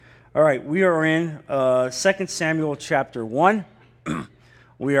All right, we are in 2 Samuel chapter 1.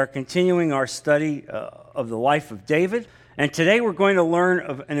 We are continuing our study of the life of David. And today we're going to learn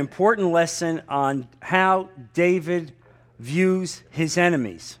of an important lesson on how David views his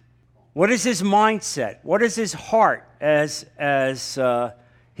enemies. What is his mindset? What is his heart as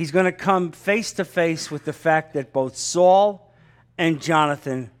he's going to come face to face with the fact that both Saul and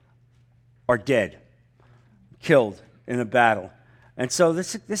Jonathan are dead, killed in a battle. And so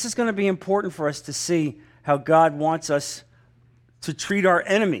this is going to be important for us to see how God wants us to treat our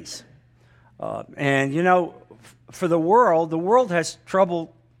enemies. And you know, for the world has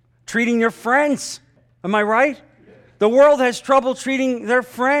trouble treating your friends. Am I right? The world has trouble treating their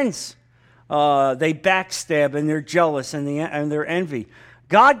friends. They backstab and they're jealous and they're envy.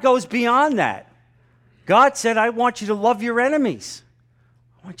 God goes beyond that. God said, I want you to love your enemies.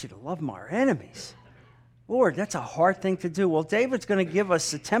 I want you to love my enemies. Lord, that's a hard thing to do. Well, David's going to give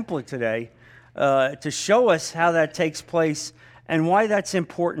us a template today to show us how that takes place and why that's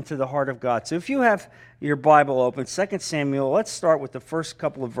important to the heart of God. So if you have your Bible open, 2 Samuel, let's start with the first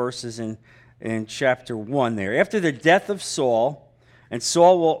couple of verses in chapter 1 there. After the death of Saul, and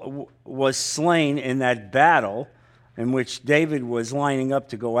Saul was slain in that battle in which David was lining up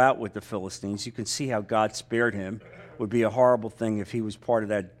to go out with the Philistines. You can see how God spared him. It would be a horrible thing if he was part of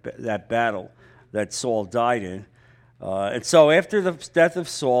that battle that Saul died in. And so after the death of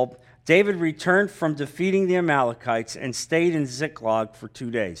Saul, David returned from defeating the Amalekites and stayed in Ziklag for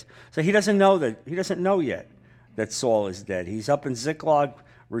 2 days. So he doesn't know yet that Saul is dead. He's up in Ziklag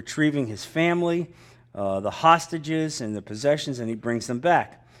retrieving his family, the hostages and the possessions, and he brings them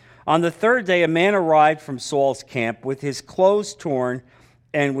back. On the third day, a man arrived from Saul's camp with his clothes torn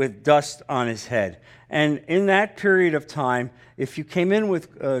and with dust on his head. And in that period of time, if you came in with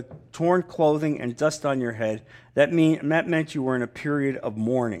torn clothing and dust on your head, that meant you were in a period of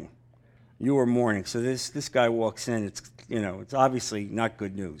mourning. You were mourning. So this guy walks in. It's obviously not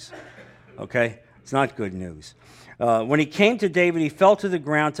good news. Okay, it's not good news. When he came to David, he fell to the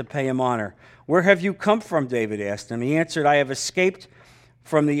ground to pay him honor. "Where have you come from?" David asked him. He answered, "I have escaped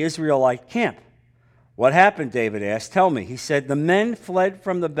from the Israelite camp." "What happened?" David asked. "Tell me." He said, "The men fled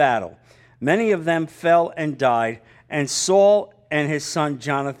from the battle. Many of them fell and died, and Saul and his son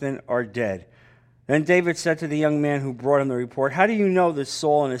Jonathan are dead." Then David said to the young man who brought him the report, "How do you know that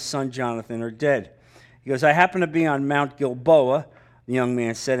Saul and his son Jonathan are dead?" He goes, "I happened to be on Mount Gilboa," the young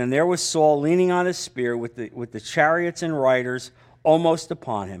man said, "and there was Saul leaning on his spear with the chariots and riders almost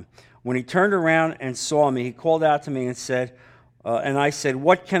upon him. When he turned around and saw me, he called out to me and said, and I said,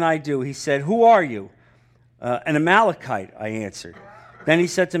 'What can I do?' He said, 'Who are you?' 'An Amalekite,' I answered. Then he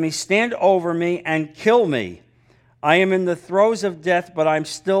said to me, 'Stand over me and kill me. I am in the throes of death, but I'm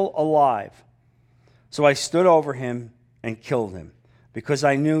still alive.' So I stood over him and killed him, because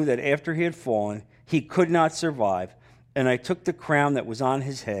I knew that after he had fallen, he could not survive. And I took the crown that was on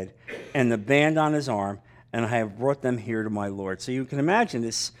his head and the band on his arm, and I have brought them here to my Lord." So you can imagine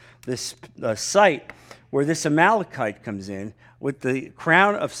this sight where this Amalekite comes in with the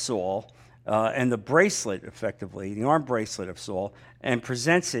crown of Saul and the bracelet, effectively, the arm bracelet of Saul, and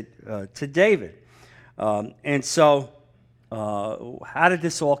presents it to David. And so how did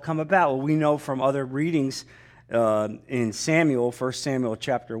this all come about? Well, we know from other readings in Samuel, 1 Samuel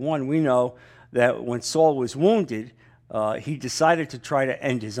chapter 1, we know that when Saul was wounded, he decided to try to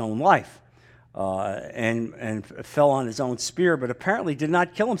end his own life and fell on his own spear, but apparently did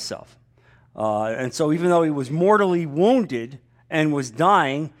not kill himself. And so even though he was mortally wounded and was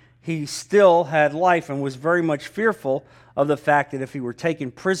dying, he still had life and was very much fearful of the fact that if he were taken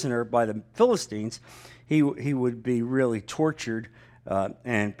prisoner by the Philistines, he would be really tortured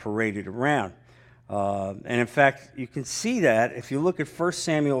and paraded around. And in fact, you can see that if you look at 1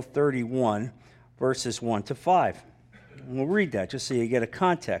 Samuel 31, verses 1 to 5. And we'll read that just so you get a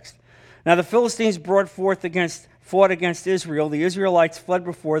context. "Now the Philistines fought against Israel. The Israelites fled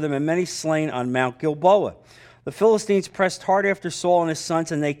before them, and many slain on Mount Gilboa. The Philistines pressed hard after Saul and his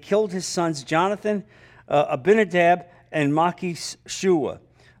sons, and they killed his sons Jonathan, Abinadab, and Malchishua.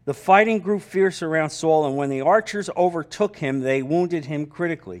 The fighting grew fierce around Saul, and when the archers overtook him, they wounded him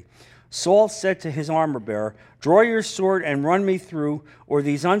critically. Saul said to his armor-bearer, 'Draw your sword and run me through, or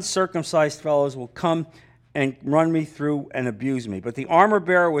these uncircumcised fellows will come and run me through and abuse me.' But the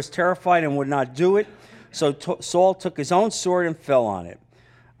armor-bearer was terrified and would not do it, so Saul took his own sword and fell on it.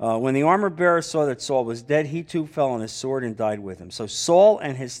 When the armor-bearer saw that Saul was dead, he too fell on his sword and died with him. So Saul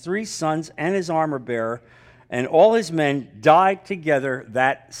and his 3 sons and his armor-bearer and all his men died together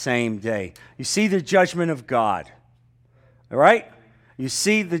that same day." You see the judgment of God. All right? You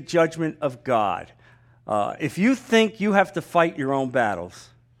see the judgment of God. If you think you have to fight your own battles,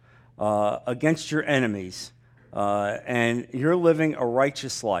 against your enemies, and you're living a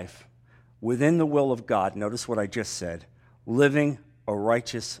righteous life within the will of God. Notice what I just said. Living a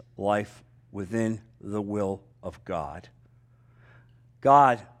righteous life within the will of God.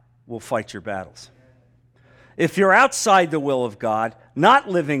 God will fight your battles. If you're outside the will of God, not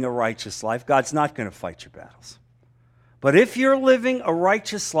living a righteous life, God's not going to fight your battles. But if you're living a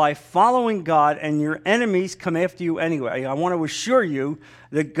righteous life, following God, and your enemies come after you anyway, I want to assure you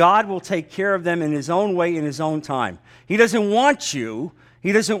that God will take care of them in His own way, in His own time. He doesn't want you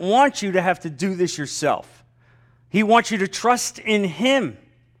to have to do this yourself. He wants you to trust in Him.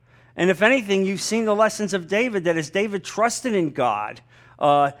 And if anything, you've seen the lessons of David, that as David trusted in God,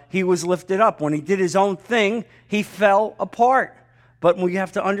 he was lifted up. When he did his own thing, he fell apart. But we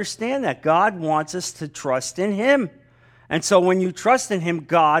have to understand that God wants us to trust in Him. And so when you trust in Him,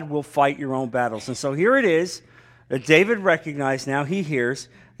 God will fight your own battles. And so here it is that David recognized now, he hears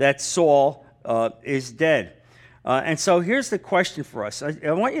that Saul is dead. And so here's the question for us.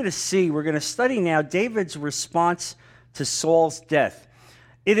 I want you to see, we're going to study now David's response to Saul's death.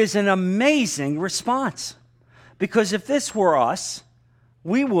 It is an amazing response. Because if this were us,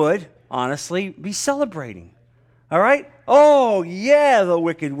 we would, honestly, be celebrating. All right? Oh, yeah, the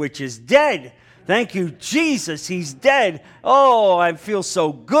wicked witch is dead. Thank you, Jesus, he's dead. Oh, I feel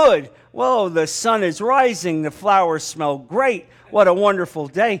so good. Whoa, the sun is rising. The flowers smell great. What a wonderful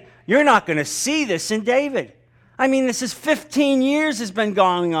day. You're not going to see this in David. I mean, this is 15 years has been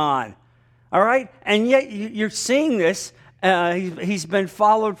going on. All right? And yet you're seeing this. He's been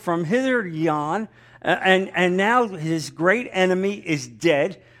followed from hither to yon. And now his great enemy is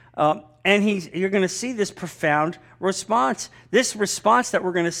dead. And you're going to see this profound response. This response that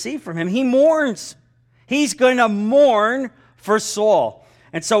we're going to see from him, he mourns. He's going to mourn for Saul.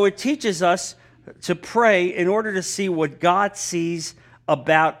 And so it teaches us to pray in order to see what God sees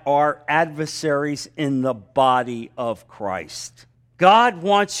about our adversaries in the body of Christ. God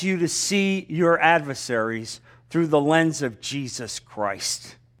wants you to see your adversaries through the lens of Jesus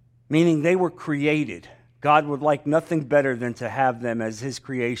Christ, meaning they were created. God would like nothing better than to have them as His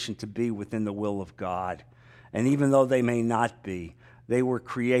creation to be within the will of God. And even though they may not be, they were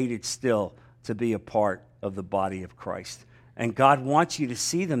created still to be a part of the body of Christ. And God wants you to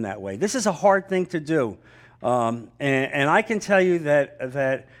see them that way. This is a hard thing to do. And I can tell you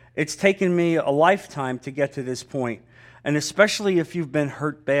that it's taken me a lifetime to get to this point, and especially if you've been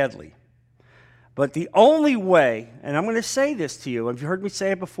hurt badly. But the only way, and I'm going to say this to you, have you heard me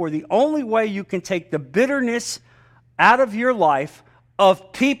say it before? The only way you can take the bitterness out of your life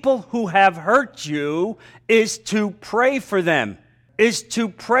of people who have hurt you is to pray for them.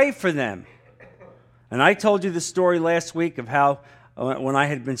 And I told you the story last week of how when I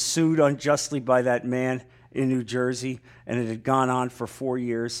had been sued unjustly by that man in New Jersey, and it had gone on for 4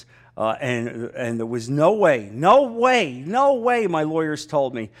 years, and there was no way, my lawyers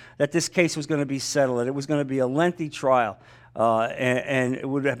told me, that this case was going to be settled, that it was going to be a lengthy trial, and it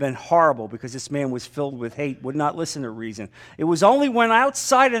would have been horrible because this man was filled with hate, would not listen to reason. It was only when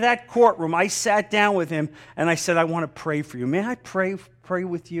outside of that courtroom I sat down with him and I said, I want to pray for you. May I pray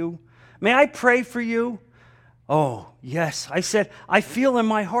with you? May I pray for you? Oh, yes. I said, I feel in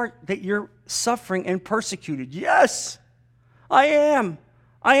my heart that you're suffering and persecuted. Yes, I am.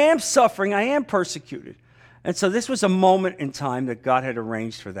 I am suffering. I am persecuted. And so this was a moment in time that God had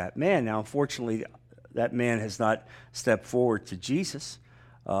arranged for that man. Now, unfortunately, that man has not stepped forward to Jesus.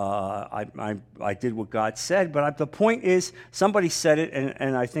 I did what God said, but the point is, somebody said it,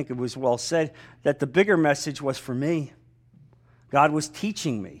 and I think it was well said, that the bigger message was for me. God was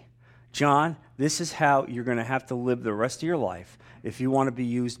teaching me, John, this is how you're going to have to live the rest of your life if you want to be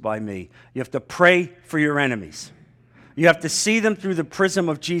used by me. You have to pray for your enemies. You have to see them through the prism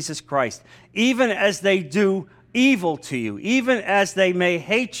of Jesus Christ. Even as they do evil to you, even as they may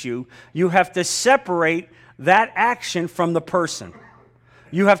hate you, you have to separate that action from the person.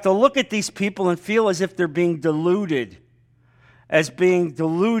 You have to look at these people and feel as if they're being deluded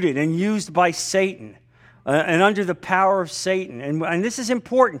and used by Satan. And under the power of Satan. And this is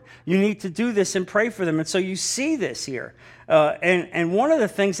important. You need to do this and pray for them. And so you see this here. And one of the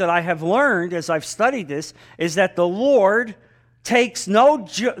things that I have learned as I've studied this is that the Lord takes no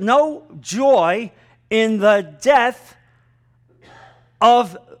joy in the death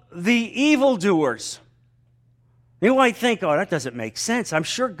of the evildoers. You might think, oh, that doesn't make sense. I'm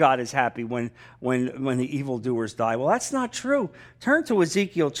sure God is happy when the evildoers die. Well, that's not true. Turn to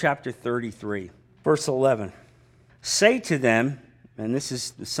Ezekiel chapter 33. Verse 11, say to them, and this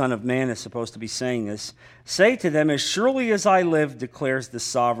is the Son of Man is supposed to be saying this, say to them, as surely as I live, declares the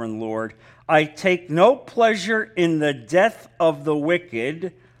sovereign Lord, I take no pleasure in the death of the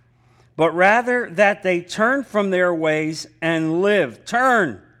wicked, but rather that they turn from their ways and live.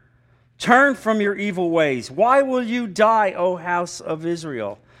 Turn from your evil ways. Why will you die, O house of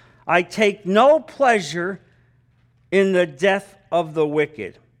Israel? I take no pleasure in the death of the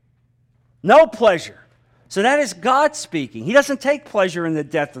wicked. No pleasure. So that is God speaking. He doesn't take pleasure in the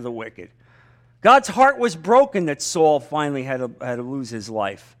death of the wicked. God's heart was broken that Saul finally had to lose his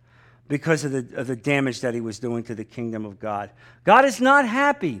life because of the damage that he was doing to the kingdom of God. God is not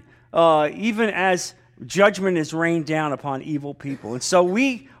happy, even as judgment is rained down upon evil people. And so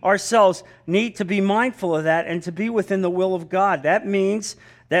we ourselves need to be mindful of that and to be within the will of God. That means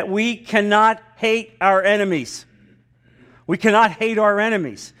that we cannot hate our enemies. We cannot hate our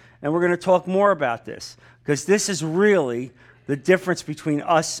enemies. And we're going to talk more about this, because this is really the difference between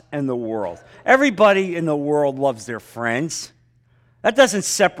us and the world. Everybody in the world loves their friends. That doesn't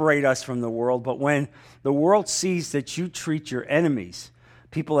separate us from the world, but when the world sees that you treat your enemies,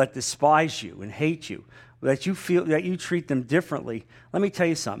 people that despise you and hate you, that you feel that you treat them differently, let me tell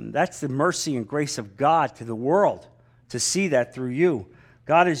you something. That's the mercy and grace of God to the world to see that through you.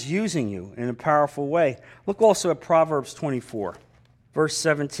 God is using you in a powerful way. Look also at Proverbs 24, verse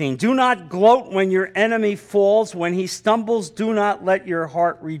 17. Do not gloat when your enemy falls. When he stumbles, do not let your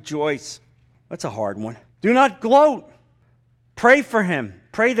heart rejoice. That's a hard one. Do not gloat. Pray for him.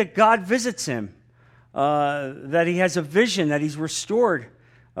 Pray that God visits him, that he has a vision, that he's restored.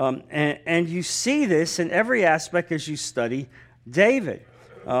 And you see this in every aspect as you study David.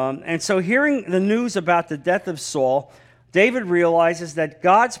 And so hearing the news about the death of Saul, David realizes that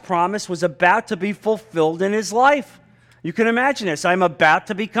God's promise was about to be fulfilled in his life. You can imagine this. I'm about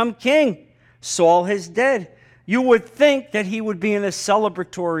to become king. Saul is dead. You would think that he would be in a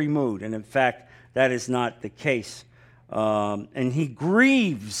celebratory mood. And in fact, that is not the case. And he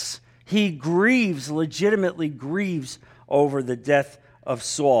grieves. Legitimately grieves over the death of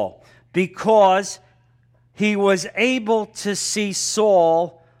Saul, because he was able to see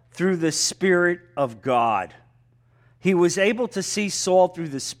Saul through the Spirit of God. He was able to see Saul through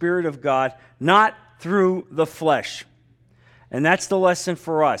the Spirit of God, not through the flesh. And that's the lesson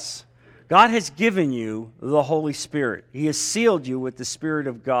for us. God has given you the Holy Spirit. He has sealed you with the Spirit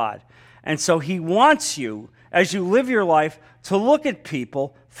of God. And so he wants you, as you live your life, to look at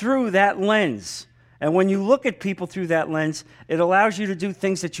people through that lens. And when you look at people through that lens, it allows you to do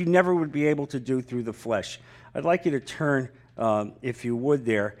things that you never would be able to do through the flesh. I'd like you to turn, if you would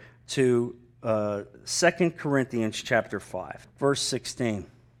there, to 2 Corinthians chapter 5, verse 16.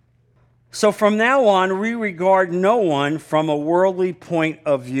 So from now on, we regard no one from a worldly point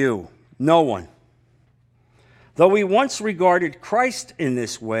of view. No one. Though we once regarded Christ in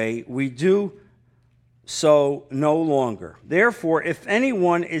this way, we do so no longer. Therefore, if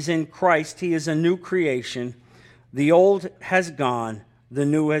anyone is in Christ, he is a new creation. The old has gone, the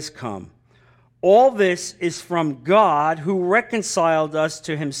new has come. All this is from God, who reconciled us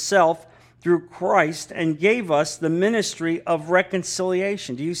to himself through Christ and gave us the ministry of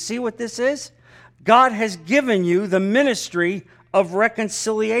reconciliation. Do you see what this is? God has given you the ministry of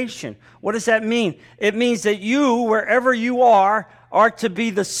reconciliation. What does that mean? It means that you, wherever you are to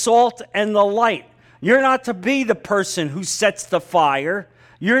be the salt and the light. You're not to be the person who sets the fire.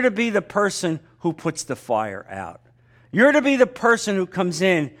 You're to be the person who puts the fire out. You're to be the person who comes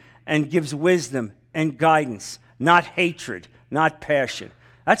in and gives wisdom and guidance, not hatred, not passion.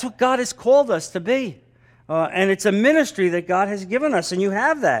 That's what God has called us to be. And it's a ministry that God has given us, and you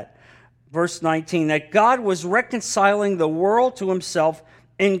have that. Verse 19, that God was reconciling the world to himself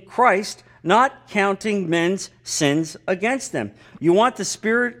in Christ, not counting men's sins against them. You want the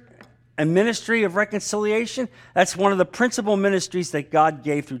Spirit and ministry of reconciliation? That's one of the principal ministries that God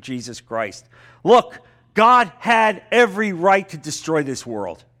gave through Jesus Christ. Look, God had every right to destroy this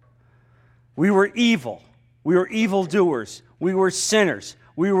world. We were evil. We were evildoers. We were sinners.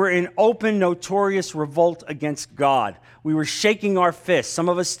 We were in open, notorious revolt against God. We were shaking our fists. Some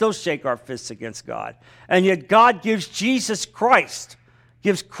of us still shake our fists against God. And yet God gives Jesus Christ,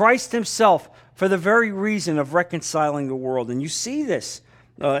 gives Christ himself for the very reason of reconciling the world. And you see this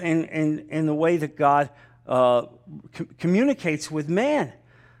in the way that God communicates with man.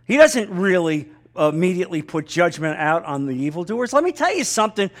 He doesn't really immediately put judgment out on the evildoers. Let me tell you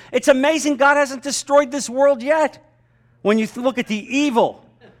something. It's amazing God hasn't destroyed this world yet. When you look at the evil,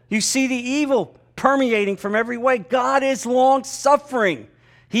 you see the evil permeating from every way. God is long-suffering.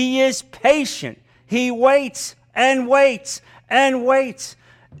 He is patient. He waits and waits and waits.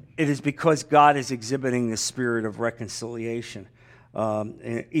 It is because God is exhibiting the spirit of reconciliation,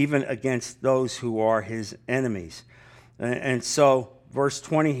 even against those who are his enemies. And so verse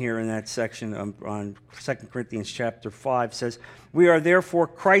 20 here in that section on 2 Corinthians chapter 5 says, "We are therefore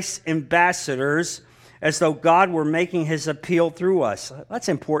Christ's ambassadors, as though God were making his appeal through us." That's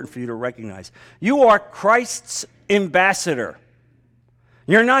important for you to recognize. You are Christ's ambassador.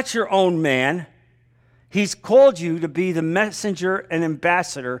 You're not your own man. He's called you to be the messenger and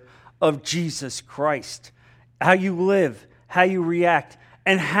ambassador of Jesus Christ. How you live, how you react,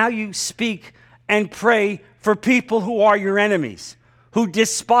 and how you speak and pray for people who are your enemies, who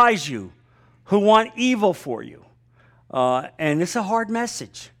despise you, who want evil for you. And it's a hard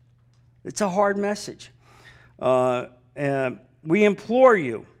message. It's a hard message. We implore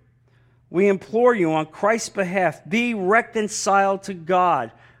you on Christ's behalf, be reconciled to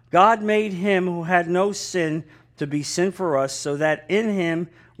God. God made him who had no sin to be sin for us, so that in him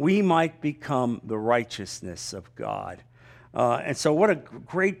we might become the righteousness of God. And so what a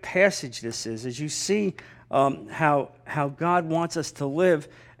great passage this is, as you see how God wants us to live,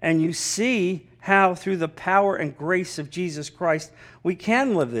 and you see how through the power and grace of Jesus Christ we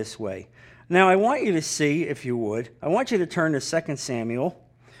can live this way. Now I want you to see, if you would, I want you to turn to 2 Samuel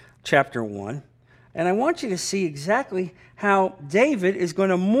chapter 1, and I want you to see exactly how David is going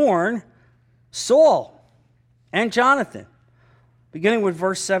to mourn Saul and Jonathan, beginning with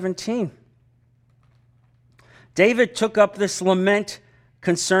verse 17. David took up this lament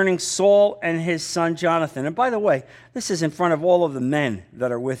concerning Saul and his son Jonathan. And by the way, this is in front of all of the men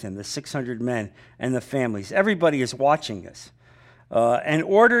that are with him, the 600 men and the families. Everybody is watching this. And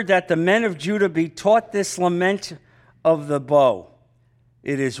ordered that the men of Judah be taught this lament of the bow.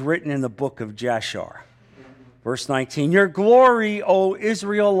 It is written in the book of Jashar. Verse 19, "Your glory, O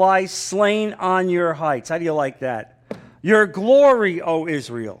Israel, lies slain on your heights." How do you like that? Your glory, O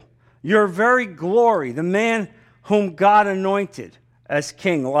Israel, your very glory, the man whom God anointed as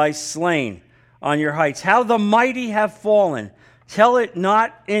king, lies slain on your heights. How the mighty have fallen. Tell it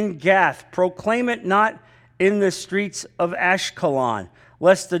not in Gath. Proclaim it not in the streets of Ashkelon,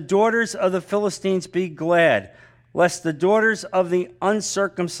 lest the daughters of the Philistines be glad, lest the daughters of the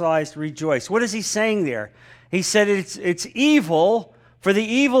uncircumcised rejoice. What is he saying there? He said it's evil for the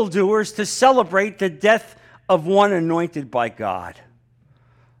evildoers to celebrate the death of one anointed by God.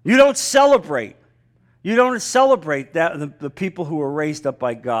 You don't celebrate. You don't celebrate that the people who were raised up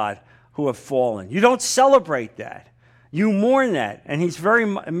by God who have fallen. You don't celebrate that. You mourn that. And he's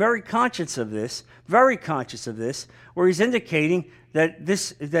very conscious of this, where he's indicating that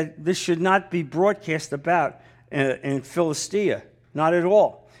this should not be broadcast about in Philistia. Not at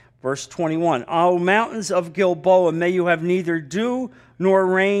all. Verse 21, "O mountains of Gilboa, may you have neither dew nor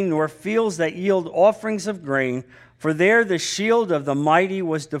rain, nor fields that yield offerings of grain, for there the shield of the mighty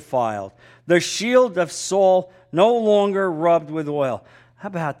was defiled. The shield of Saul no longer rubbed with oil." How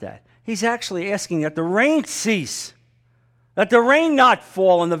about that? He's actually asking that the rain cease, that the rain not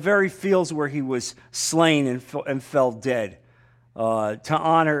fall in the very fields where he was slain and fell dead,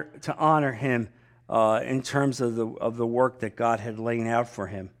 to honor him in terms of the work that God had laid out for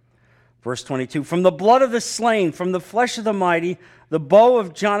him. Verse 22, "From the blood of the slain, from the flesh of the mighty, the bow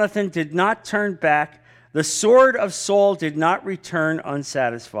of Jonathan did not turn back. The sword of Saul did not return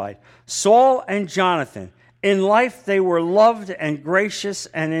unsatisfied." Saul and Jonathan, in life they were loved and gracious,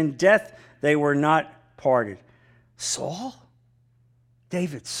 and in death they were not parted. Saul?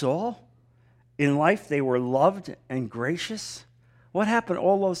 David, Saul? In life they were loved and gracious? What happened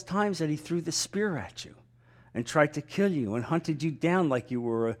all those times that he threw the spear at you and tried to kill you and hunted you down like you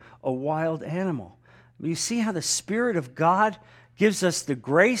were a wild animal? You see how the Spirit of God gives us the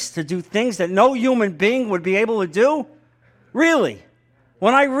grace to do things that no human being would be able to do? Really?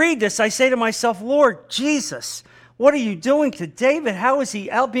 When I read this, I say to myself, Lord Jesus, what are you doing to David? How is he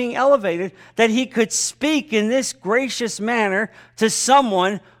being elevated that he could speak in this gracious manner to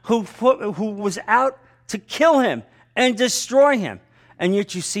someone who was out to kill him and destroy him? And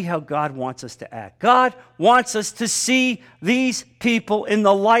yet you see how God wants us to act. God wants us to see these people in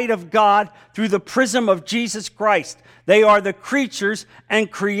the light of God through the prism of Jesus Christ. They are the creatures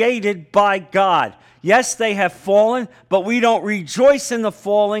and created by God. Yes, they have fallen, but we don't rejoice in the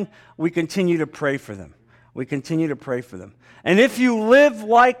falling. We continue to pray for them. We continue to pray for them. And if you live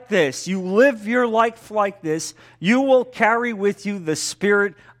like this, you live your life like this, you will carry with you the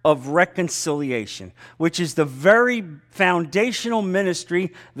spirit of reconciliation, which is the very foundational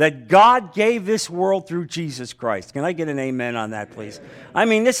ministry that God gave this world through Jesus Christ. Can I get an amen on that, please? I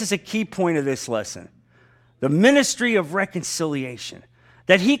mean, this is a key point of this lesson. The ministry of reconciliation.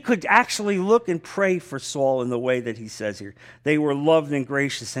 That he could actually look and pray for Saul in the way that he says here. They were loved and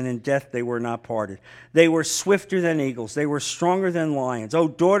gracious, and in death they were not parted. They were swifter than eagles. They were stronger than lions. O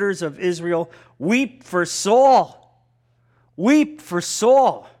daughters of Israel, weep for Saul. Weep for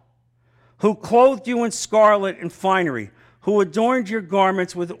Saul, who clothed you in scarlet and finery, who adorned your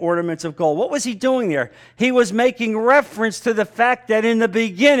garments with ornaments of gold. What was he doing there? He was making reference to the fact that in the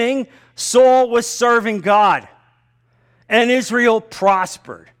beginning, Saul was serving God, and Israel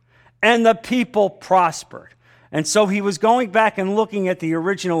prospered, and the people prospered. And so he was going back and looking at the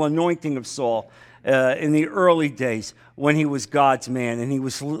original anointing of Saul in the early days when he was God's man, and he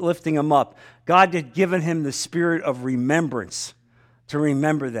was lifting him up. God had given him the spirit of remembrance to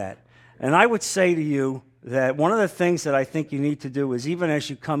remember that. And I would say to you that one of the things that I think you need to do is, even as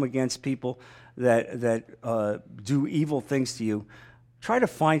you come against people that do evil things to you, try to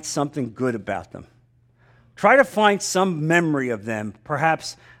find something good about them. Try to find some memory of them,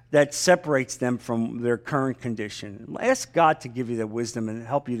 perhaps that separates them from their current condition. Ask God to give you the wisdom and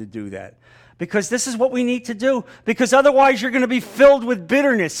help you to do that. Because this is what we need to do. Because otherwise you're going to be filled with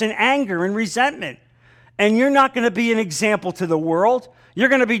bitterness and anger and resentment. And you're not going to be an example to the world. You're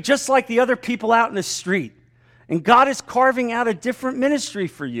going to be just like the other people out in the street. And God is carving out a different ministry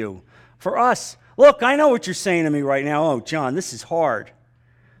for you, for us. Look, I know what you're saying to me right now. Oh, John, this is hard.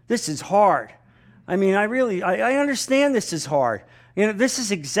 This is hard. I mean, I understand this is hard. You know, this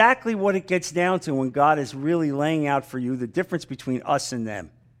is exactly what it gets down to when God is really laying out for you the difference between us and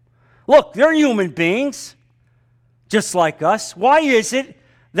them. Look, they're human beings, just like us. Why is it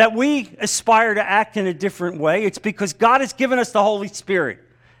that we aspire to act in a different way? It's because God has given us the Holy Spirit.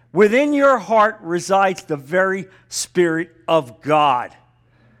 Within your heart resides the very Spirit of God.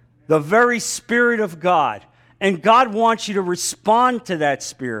 The very Spirit of God. And God wants you to respond to that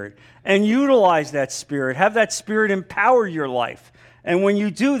Spirit and utilize that Spirit. Have that Spirit empower your life. And when you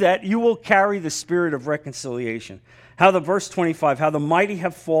do that, you will carry the spirit of reconciliation. Verse 25, how the mighty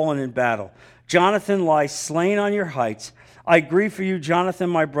have fallen in battle. Jonathan lies slain on your heights. I grieve for you, Jonathan,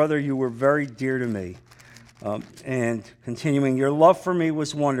 my brother. You were very dear to me. And continuing, your love for me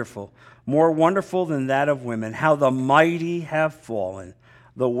was wonderful, more wonderful than that of women. How the mighty have fallen.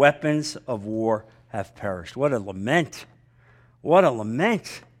 The weapons of war have perished. What a lament. What a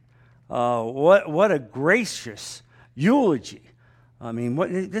lament. What a gracious eulogy. I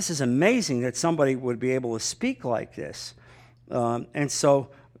mean, this is amazing that somebody would be able to speak like this. And so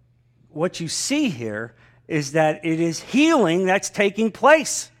what you see here is that it is healing that's taking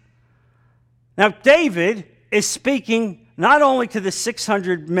place. Now, David is speaking not only to the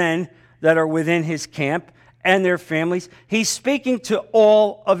 600 men that are within his camp and their families, he's speaking to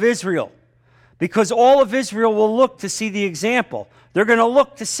all of Israel. Because all of Israel will look to see the example. They're going to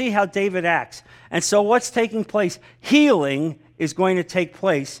look to see how David acts. And so what's taking place? Healing is going to take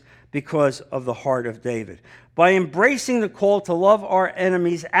place because of the heart of David. By embracing the call to love our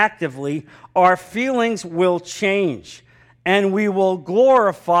enemies actively, our feelings will change, and we will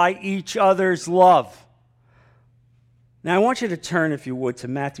glorify each other's love. Now, I want you to turn, if you would, to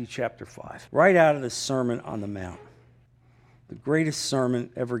Matthew chapter 5, right out of the Sermon on the Mount, the greatest sermon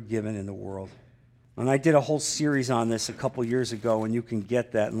ever given in the world. And I did a whole series on this a couple years ago, and you can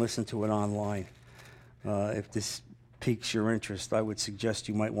get that and listen to it online. If this piques your interest, I would suggest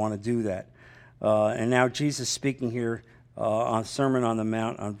you might want to do that. And now Jesus speaking here on Sermon on the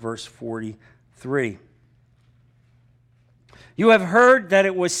Mount on verse 43. You have heard that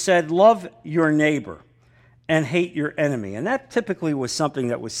it was said, love your neighbor and hate your enemy. And that typically was something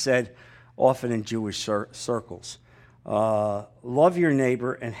that was said often in Jewish circles. Love your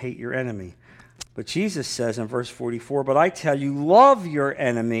neighbor and hate your enemy. But Jesus says in verse 44, but I tell you, love your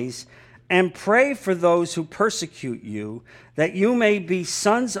enemies and pray for those who persecute you, that you may be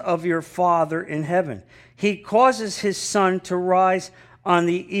sons of your Father in heaven. He causes his sun to rise on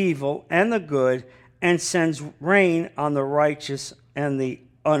the evil and the good, and sends rain on the righteous and the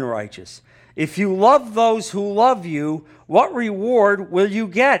unrighteous. If you love those who love you, what reward will you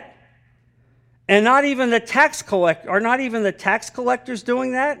get? And not even the tax collectors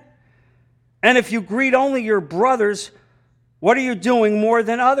doing that? And if you greet only your brothers, what are you doing more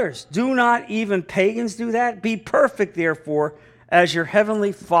than others? Do not even pagans do that? Be perfect, therefore, as your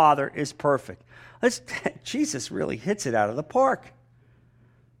heavenly Father is perfect. Jesus really hits it out of the park.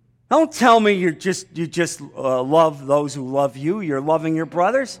 Don't tell me you just love those who love you. You're loving your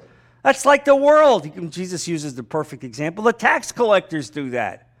brothers. That's like the world. Jesus uses the perfect example. The tax collectors do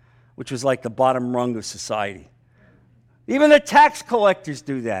that, which was like the bottom rung of society. Even the tax collectors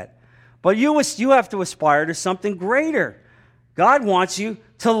do that. But you have to aspire to something greater. God wants you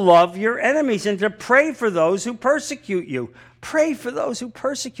to love your enemies and to pray for those who persecute you. Pray for those who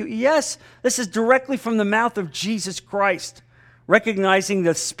persecute you. Yes, this is directly from the mouth of Jesus Christ, recognizing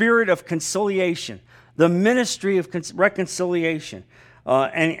the spirit of conciliation, the ministry of reconciliation.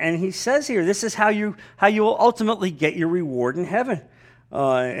 And he says here, this is how you will ultimately get your reward in heaven.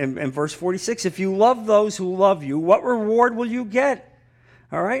 In verse 46, if you love those who love you, what reward will you get?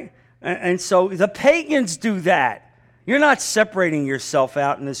 All right? And so the pagans do that. You're not separating yourself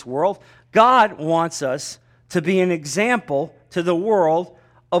out in this world. God wants us to be an example to the world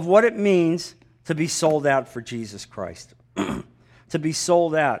of what it means to be sold out for Jesus Christ. To be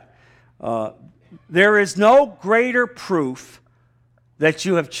sold out. There is no greater proof that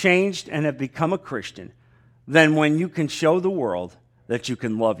you have changed and have become a Christian than when you can show the world that you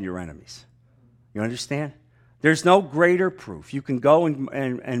can love your enemies. You understand? There's no greater proof. You can go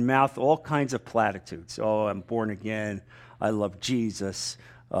and mouth all kinds of platitudes. Oh, I'm born again. I love Jesus.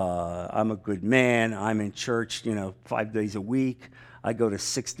 I'm a good man. I'm in church, 5 days a week. I go to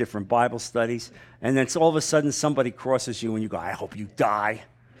 6 different Bible studies. And then all of a sudden somebody crosses you and you go, I hope you die.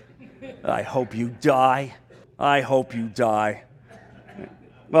 I hope you die. I hope you die.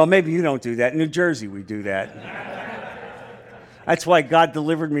 Well, maybe you don't do that. In New Jersey, we do that. That's why God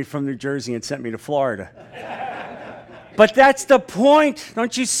delivered me from New Jersey and sent me to Florida. But that's the point,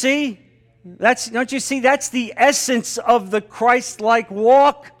 don't you see? That's the essence of the Christ-like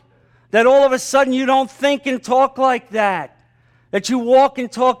walk. That all of a sudden you don't think and talk like that. That you walk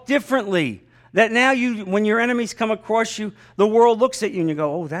and talk differently. That now when your enemies come across you, the world looks at you and you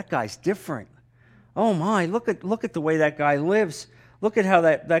go, oh, that guy's different. Oh my, look at the way that guy lives. Look at how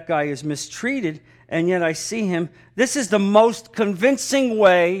that guy is mistreated, and yet I see him. This is the most convincing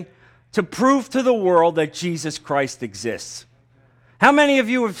way to prove to the world that Jesus Christ exists. How many of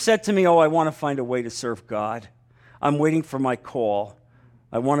you have said to me, oh, I want to find a way to serve God. I'm waiting for my call.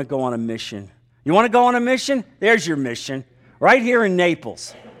 I want to go on a mission. You want to go on a mission? There's your mission. Right here in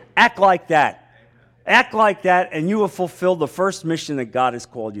Naples. Act like that. Act like that, and you will fulfill the first mission that God has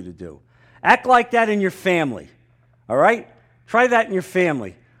called you to do. Act like that in your family. All right? Try that in your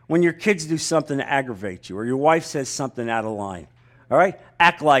family. When your kids do something to aggravate you, or your wife says something out of line. All right?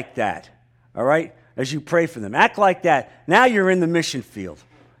 Act like that. All right? As you pray for them. Act like that. Now you're in the mission field.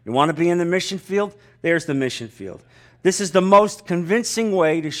 You want to be in the mission field? There's the mission field. This is the most convincing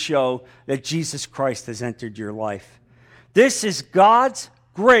way to show that Jesus Christ has entered your life. This is God's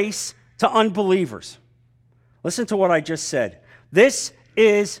grace to unbelievers. Listen to what I just said. This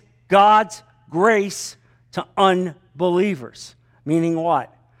is God's grace to unbelievers. Meaning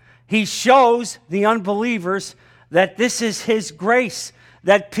what? He shows the unbelievers that this is His grace,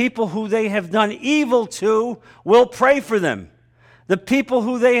 that people who they have done evil to will pray for them. The people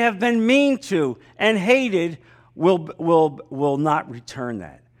who they have been mean to and hated will not return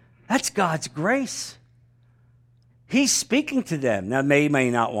that. That's God's grace. He's speaking to them. Now, they may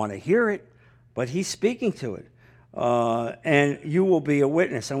not want to hear it, but He's speaking to it. And you will be a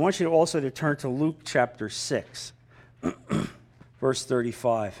witness. I want you also to turn to Luke chapter 6, verse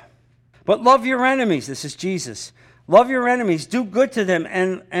 35. But love your enemies. This is Jesus. Love your enemies. Do good to them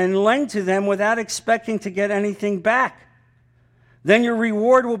and lend to them without expecting to get anything back. Then your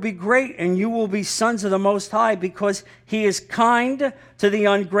reward will be great, and you will be sons of the Most High, because He is kind to the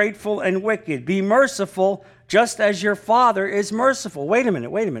ungrateful and wicked. Be merciful, just as your Father is merciful. Wait a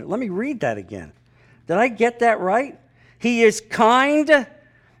minute. Let me read that again. Did I get that right? He is kind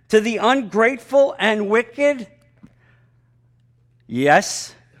to the ungrateful and wicked?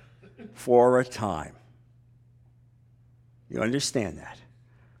 Yes, for a time. You understand that?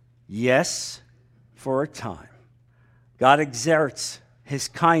 Yes, for a time. God exerts His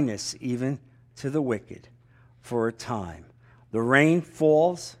kindness even to the wicked for a time. The rain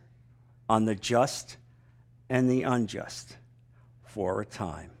falls on the just and the unjust for a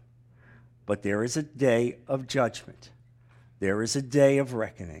time. But there is a day of judgment. There is a day of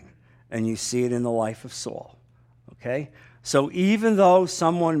reckoning. And you see it in the life of Saul. Okay? So even though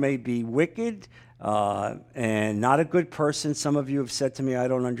someone may be wicked and not a good person, some of you have said to me, I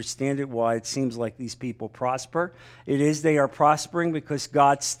don't understand it, why it seems like these people prosper. It is they are prospering because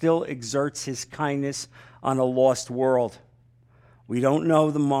God still exerts His kindness on a lost world. We don't know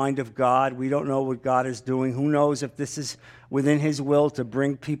the mind of God. We don't know what God is doing. Who knows if this is within His will to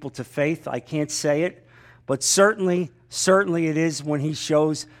bring people to faith? I can't say it. But certainly it is when He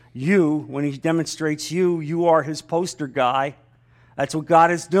shows you, when He demonstrates you are His poster guy. That's what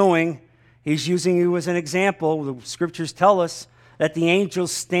God is doing. He's using you as an example. The scriptures tell us that the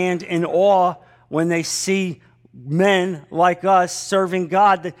angels stand in awe when they see men like us serving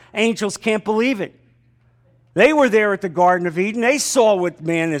God. The angels can't believe it. They were there at the Garden of Eden. They saw what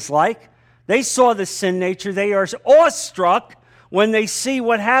man is like. They saw the sin nature. They are awestruck when they see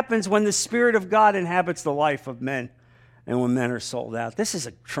what happens when the Spirit of God inhabits the life of men and when men are sold out. This is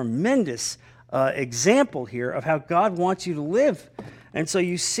a tremendous example here of how God wants you to live. And so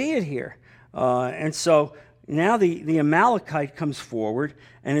you see it here. And so now the Amalekite comes forward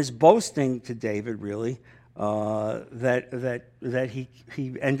and is boasting to David, really, that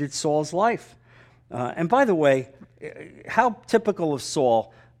he ended Saul's life. And by the way, how typical of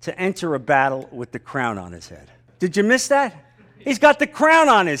Saul to enter a battle with the crown on his head. Did you miss that? He's got the crown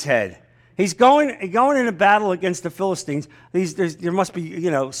on his head. He's going in a battle against the Philistines. There must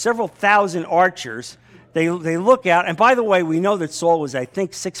be, several thousand archers. They look out, and by the way, we know that Saul was, I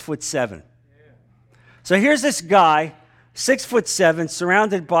think, 6'7". So here's this guy, 6'7",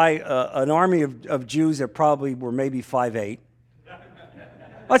 surrounded by an army of Jews that probably were maybe 5'8".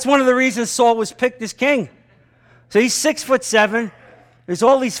 That's one of the reasons Saul was picked as king. So he's 6'7". There's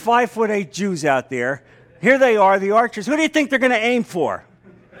all these 5'8" Jews out there. Here they are, the archers. Who do you think they're going to aim for?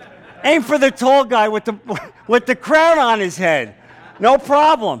 Aim for the tall guy with the crown on his head. No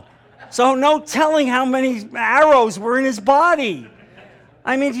problem. So no telling how many arrows were in his body.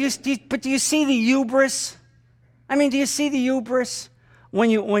 I mean, do you see the hubris? I mean, do you see the hubris when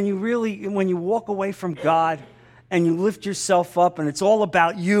you walk away from God and you lift yourself up and it's all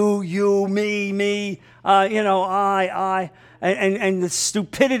about you, me, I, and the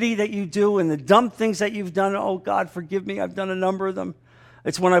stupidity that you do and the dumb things that you've done. Oh, God, forgive me. I've done a number of them.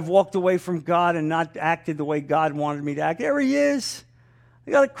 It's when I've walked away from God and not acted the way God wanted me to act. There he is.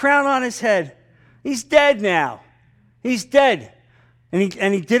 He got a crown on his head. He's dead now. He's dead. And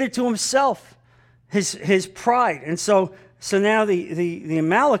he did it to himself, his pride. And so now the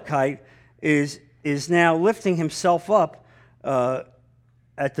Amalekite is now lifting himself up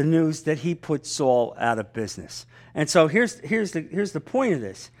at the news that he put Saul out of business. And so here's the point of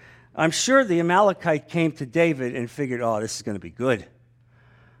this. I'm sure the Amalekite came to David and figured, oh, this is going to be good.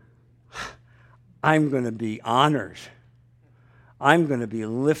 I'm going to be honored. I'm going to be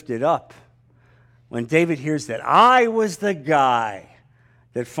lifted up. When David hears that I was the guy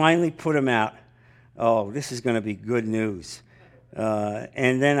that finally put him out, oh, this is going to be good news.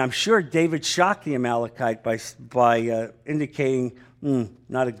 And then I'm sure David shocked the Amalekite by indicating,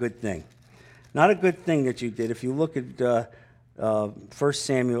 not a good thing. Not a good thing that you did. If you look at 2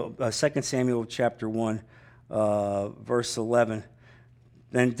 Samuel chapter 1, verse 11,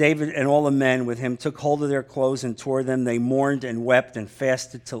 then David and all the men with him took hold of their clothes and tore them. They mourned and wept and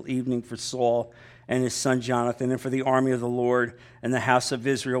fasted till evening for Saul and his son Jonathan, and for the army of the Lord and the house of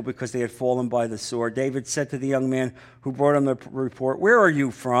Israel, because they had fallen by the sword. David said to the young man who brought him the report, "Where are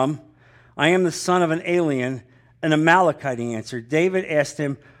you from?" "I am the son of an alien, an Amalekite," he answered. David asked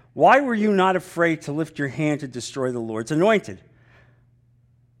him, "Why were you not afraid to lift your hand to destroy the Lord's anointed?"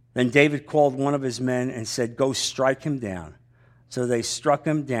 Then David called one of his men and said, "Go strike him down." So they struck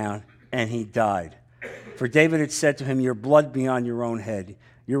him down, and he died. For David had said to him, "Your blood be on your own head.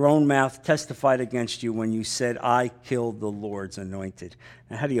 Your own mouth testified against you when you said, 'I killed the Lord's anointed.'"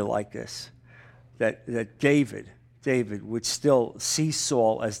 Now, how do you like this? That David would still see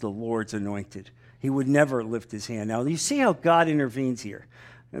Saul as the Lord's anointed. He would never lift his hand. Now, you see how God intervenes here.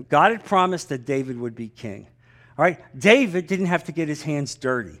 God had promised that David would be king. All right? David didn't have to get his hands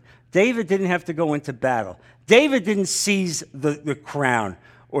dirty. David didn't have to go into battle. David didn't seize the crown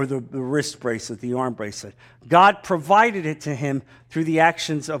or the wrist bracelet, the arm bracelet. God provided it to him through the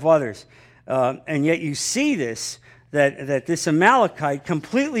actions of others. And yet you see this, that this Amalekite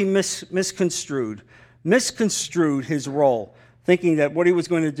completely misconstrued his role, thinking that what he was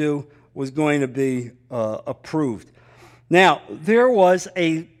going to do was going to be approved. Now, there was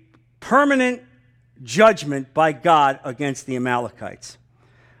a permanent judgment by God against the Amalekites.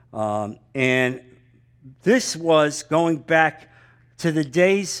 And this was going back to the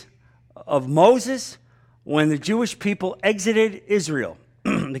days of Moses, when the Jewish people exited Israel,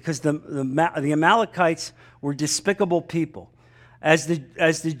 because the Amalekites were despicable people. As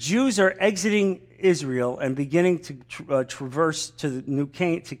the Jews are exiting Israel and beginning to traverse to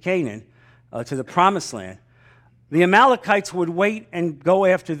Canaan, to the Promised Land, the Amalekites would wait and go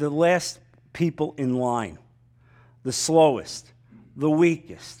after the last people in line, the slowest, the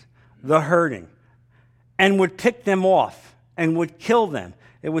weakest, the hurting, and would pick them off and would kill them.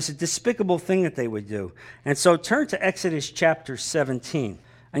 It was a despicable thing that they would do. And so turn to Exodus chapter 17,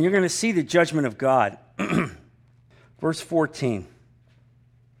 and you're going to see the judgment of God. Verse 14.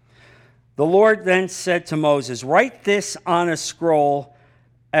 The Lord then said to Moses, "Write this on a scroll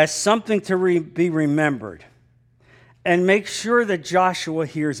as something to be remembered, and make sure that Joshua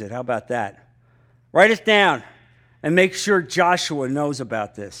hears it." How about that? Write it down and make sure Joshua knows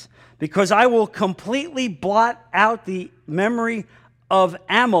about this, because I will completely blot out the memory of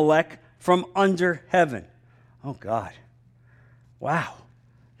Amalek from under heaven. Oh, God. Wow.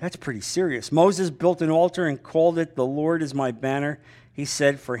 That's pretty serious. Moses built an altar and called it, "The Lord is my banner." he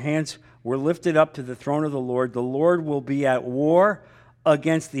said, for hands were lifted up to the throne of the Lord. The Lord will be at war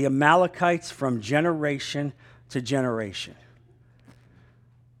against the Amalekites from generation to generation.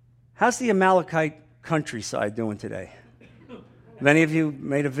 How's the Amalekite countryside doing today? Have any of you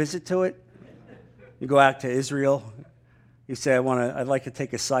made a visit to it? You go out to Israel. You say, I'd like to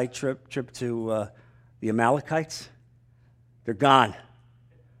take a side trip to the Amalekites. They're gone.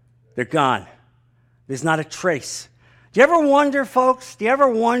 They're gone. There's not a trace. Do you ever wonder, folks,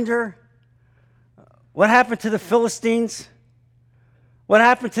 what happened to the Philistines? What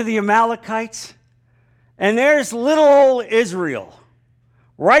happened to the Amalekites? And there's little old Israel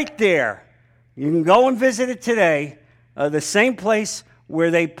right there. You can go and visit it today, the same place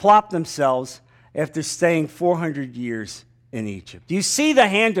where they plopped themselves after staying 400 years in Egypt. Do you see the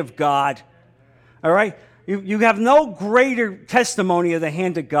hand of God? All right? You have no greater testimony of the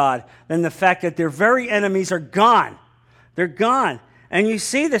hand of God than the fact that their very enemies are gone. They're gone. And you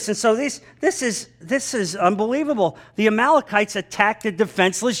see this. And so this is unbelievable. The Amalekites attacked the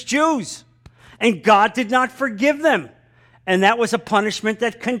defenseless Jews, and God did not forgive them. And that was a punishment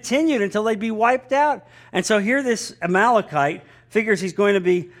that continued until they'd be wiped out. And so here this Amalekite figures he's going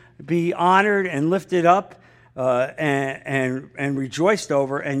to be honored and lifted up and rejoiced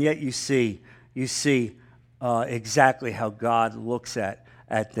over, and yet you see exactly how God looks at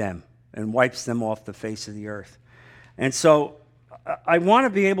them and wipes them off the face of the earth. And so I want to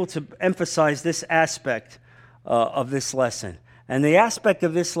be able to emphasize this aspect of this lesson. And the aspect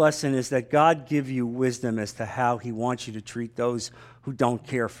of this lesson is that God give you wisdom as to how he wants you to treat those who don't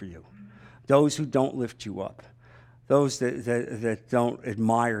care for you, those who don't lift you up, those that don't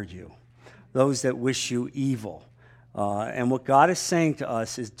admire you, those that wish you evil. And what God is saying to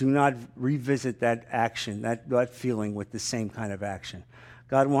us is do not revisit that action, that feeling with the same kind of action.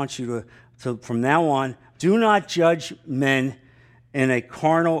 God wants you to from now on, do not judge men in a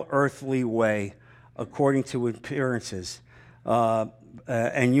carnal, earthly way according to appearances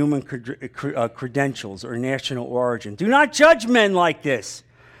and human credentials or national origin. Do not judge men like this.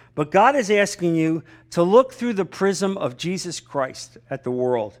 But God is asking you to look through the prism of Jesus Christ at the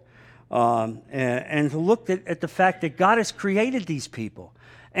world. And to look at the fact that God has created these people.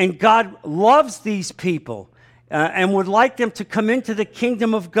 And God loves these people and would like them to come into the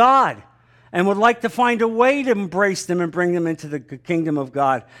kingdom of God. And would like to find a way to embrace them and bring them into the kingdom of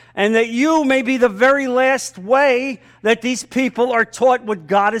God. And that you may be the very last way that these people are taught what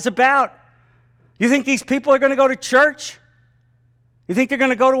God is about. You think these people are going to go to church? You think they're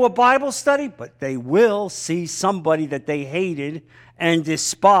going to go to a Bible study? But they will see somebody that they hated and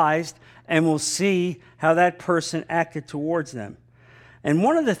despised, and will see how that person acted towards them. And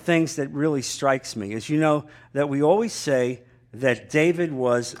one of the things that really strikes me is, that we always say that David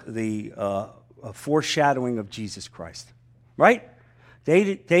was the foreshadowing of Jesus Christ, right?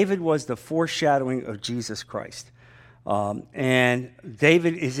 David was the foreshadowing of Jesus Christ. And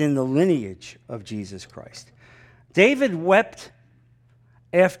David is in the lineage of Jesus Christ. David wept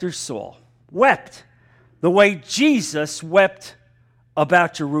after Saul, wept the way Jesus wept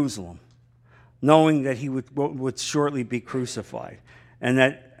about Jerusalem, knowing that he would shortly be crucified and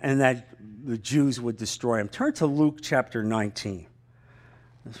that the Jews would destroy him. Turn to Luke chapter 19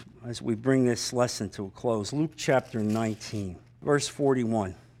 as we bring this lesson to a close. Luke chapter 19, verse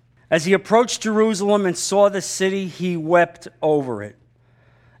 41. As he approached Jerusalem and saw the city, he wept over it.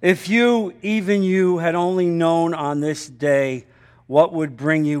 If you, even you, had only known on this day what would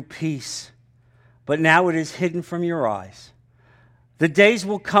bring you peace, but now it is hidden from your eyes. The days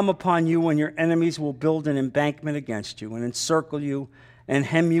will come upon you when your enemies will build an embankment against you and encircle you and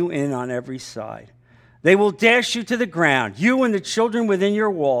hem you in on every side. They will dash you to the ground, you and the children within your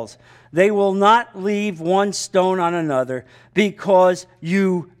walls. They will not leave one stone on another because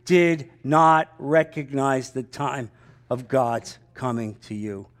you did not recognize the time of God's coming to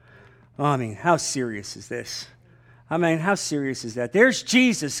you. How serious is this? How serious is that? There's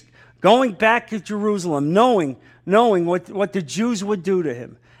Jesus going back to Jerusalem, knowing what the Jews would do to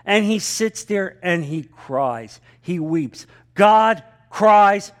him. And he sits there and he cries. He weeps. God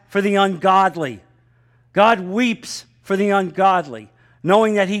cries for the ungodly. God weeps for the ungodly,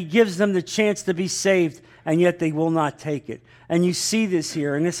 knowing that he gives them the chance to be saved, and yet they will not take it. And you see this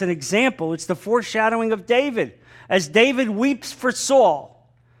here, and it's an example. It's the foreshadowing of David. As David weeps for Saul,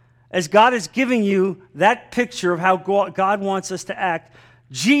 as God is giving you that picture of how God wants us to act,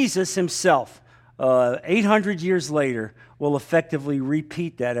 Jesus himself, 800 years later, will effectively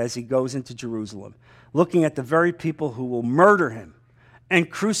repeat that as he goes into Jerusalem, looking at the very people who will murder him and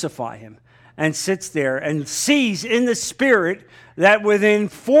crucify him, and sits there and sees in the spirit that within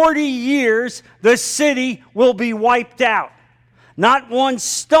 40 years, the city will be wiped out. Not one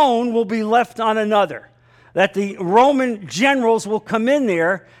stone will be left on another. That the Roman generals will come in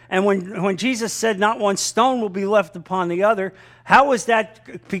there, and when Jesus said not one stone will be left upon the other, how has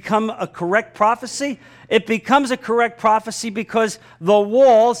that become a correct prophecy? It becomes a correct prophecy because the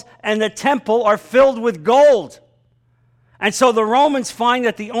walls and the temple are filled with gold. And so the Romans find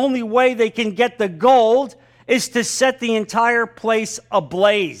that the only way they can get the gold is to set the entire place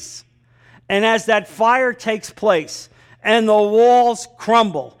ablaze. And as that fire takes place and the walls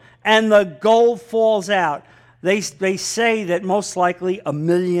crumble and the gold falls out, they say that most likely 1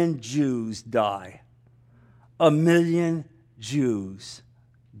 million Jews die. 1 million Jews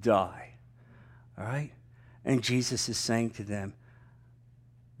die. All right? And Jesus is saying to them,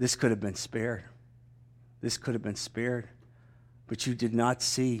 this could have been spared. This could have been spared. But you did not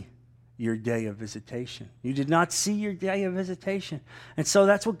see your day of visitation. You did not see your day of visitation. And so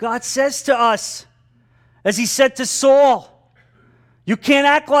that's what God says to us. As he said to Saul, you can't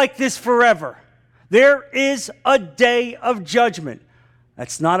act like this forever. There is a day of judgment.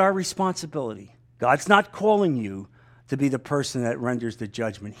 That's not our responsibility. God's not calling you to be the person that renders the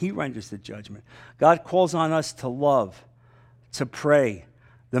judgment. He renders the judgment. God calls on us to love, to pray,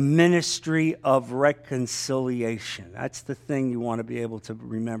 the ministry of reconciliation. That's the thing you want to be able to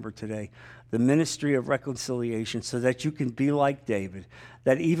remember today. The ministry of reconciliation, so that you can be like David,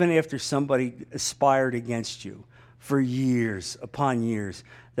 that even after somebody aspired against you for years upon years,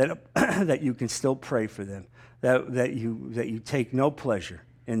 that you can still pray for them, that you take no pleasure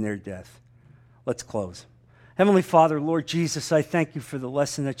in their death. Let's close. Heavenly Father, Lord Jesus, I thank you for the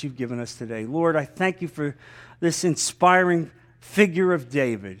lesson that you've given us today. Lord, I thank you for this inspiring figure of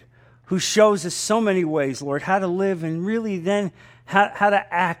David, who shows us so many ways, Lord, how to live and really then how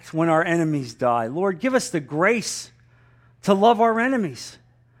to act when our enemies die. Lord, give us the grace to love our enemies.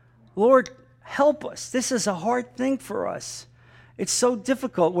 Lord, help us. This is a hard thing for us. It's so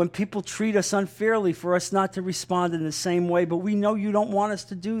difficult when people treat us unfairly for us not to respond in the same way, but we know you don't want us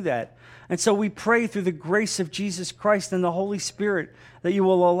to do that. And so we pray through the grace of Jesus Christ and the Holy Spirit that you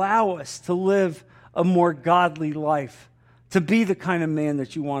will allow us to live a more godly life, to be the kind of man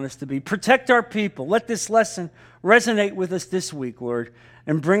that you want us to be. Protect our people. Let this lesson resonate with us this week, Lord,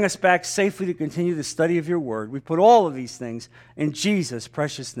 and bring us back safely to continue the study of your word. We put all of these things in Jesus'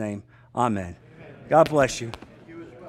 precious name. Amen. God bless you.